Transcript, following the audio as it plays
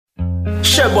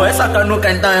Chegou essa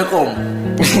canuca então é como?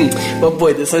 Mas pô,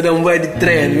 só dá um banho de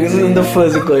treino, isso não dá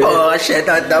fazer coisa. Oh, cheio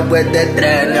da banho de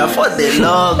treino, é foder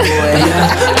logo,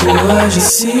 Hoje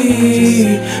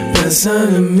sim,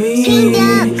 pensando em mim,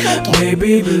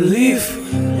 baby believe.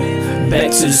 Back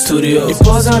to the studio.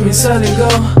 Depois a mim se ligou.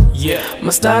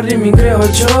 Mais tarde me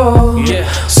engrejou.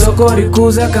 Só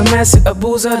coricusa que a Messi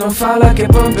abusa, não fala que é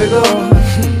bom pegou.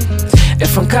 É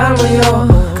fã calma yo,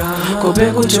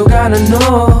 comigo jogar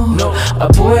no.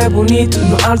 Apo é bonito,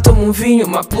 no alto um vinho,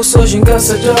 mas pulso hoje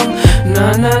engraçadão.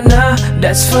 Na,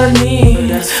 that's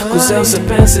funny. Cause eu se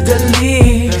pensa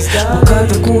dali. O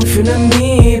canta confio na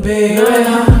mim, baby.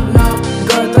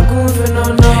 Canta confio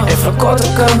não. É fracota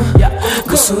cama.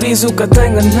 O sorriso que tem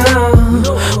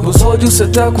não. Os olhos se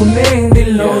tá comendo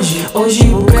de longe. Hoje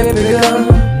vou querer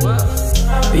pegar.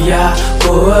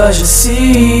 Hoje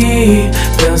sim,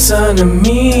 pensando em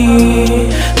mim,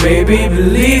 baby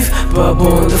believe, pra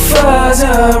bunda faz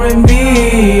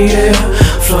R&B.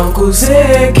 Flancos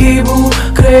equibo,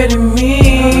 crê em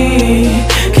mim,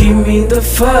 que me dá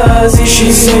faz.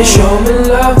 She say show me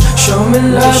love,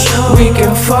 we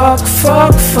can fuck,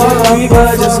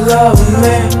 but just love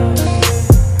me.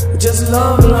 Just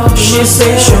love. She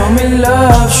say show me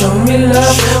love,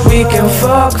 we can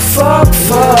fuck,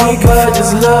 but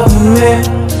just love me.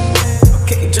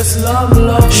 Okay, just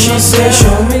love. She say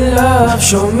show me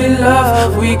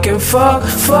love, we can fuck,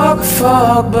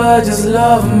 but just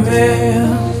love me.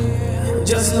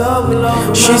 Just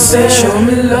love. She say show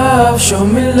me love,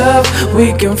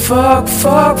 we can fuck,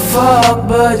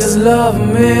 but just love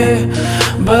me,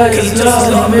 but just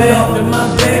love me,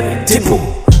 my baby. Tipo.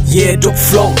 Yeah, dope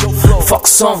flow, fuck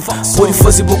song. Pode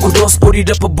fazer pouco doce, pode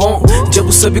dar pra bom. Já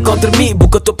vou saber contra mim,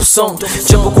 boca topo som.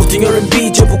 Já vou curtir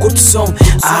R&B, já vou curtir som.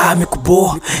 Me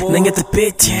cubou, nem é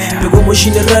tapete. Pegou uma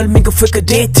general, minha foi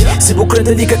cadete. Se vou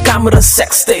querer liga a câmera,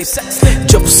 sex tape.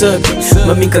 Já vou saber,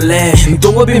 mas minha calé.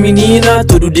 Então a bem menina,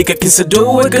 todo dia que quem se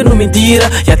doa é que não mentira.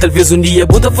 E talvez dia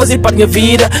vou fazer parte minha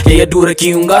vida. E é dura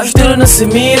que gajo dele não se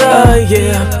mira.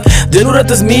 Yeah, denura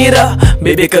te mira.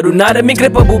 Bebê quero nada, me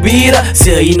crepa bobira. Se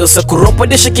aí não saco roupa,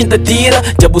 deixa quem te tira.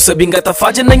 Já vou saber engata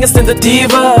falha, nem as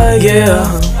tentativa.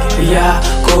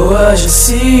 Hoje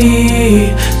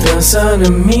sim, pensando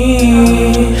em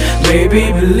mim,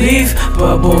 baby believe,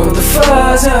 pra bunda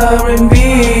faz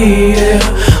R&B.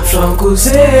 Flancos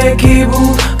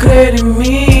equibo, crê em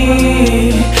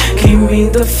mim, que me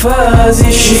dá faz.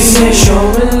 She say show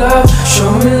me love,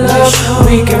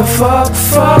 we can fuck,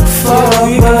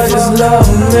 but just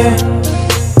love me.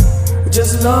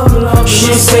 Just love.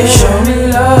 She say show me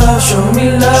love,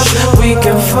 we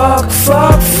can fuck,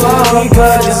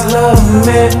 but just love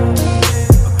me.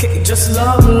 Okay, just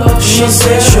love. She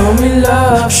say show me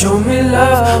love,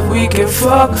 we can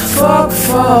fuck,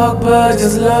 but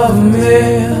just love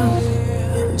me.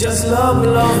 Just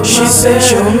love. She say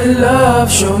show me love,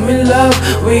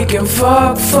 we can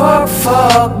fuck,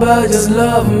 but just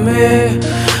love me,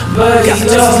 but just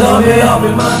love me,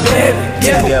 my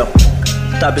baby.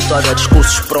 Tá habituado a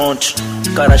discursos prontos.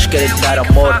 Caras querem te dar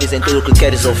amor, dizem tudo o que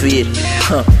queres ouvir.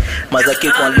 Mas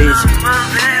aqui com a Liz,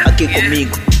 aqui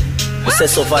comigo, você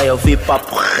só vai ouvir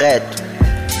papo reto.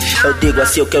 Eu digo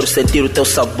assim, eu quero sentir o teu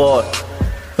sabor.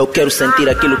 Eu quero sentir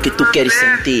aquilo que tu queres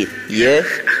sentir. Yeah?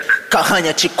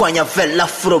 Carranha, chiconha, vela,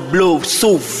 afro, blue,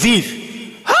 sul, vive.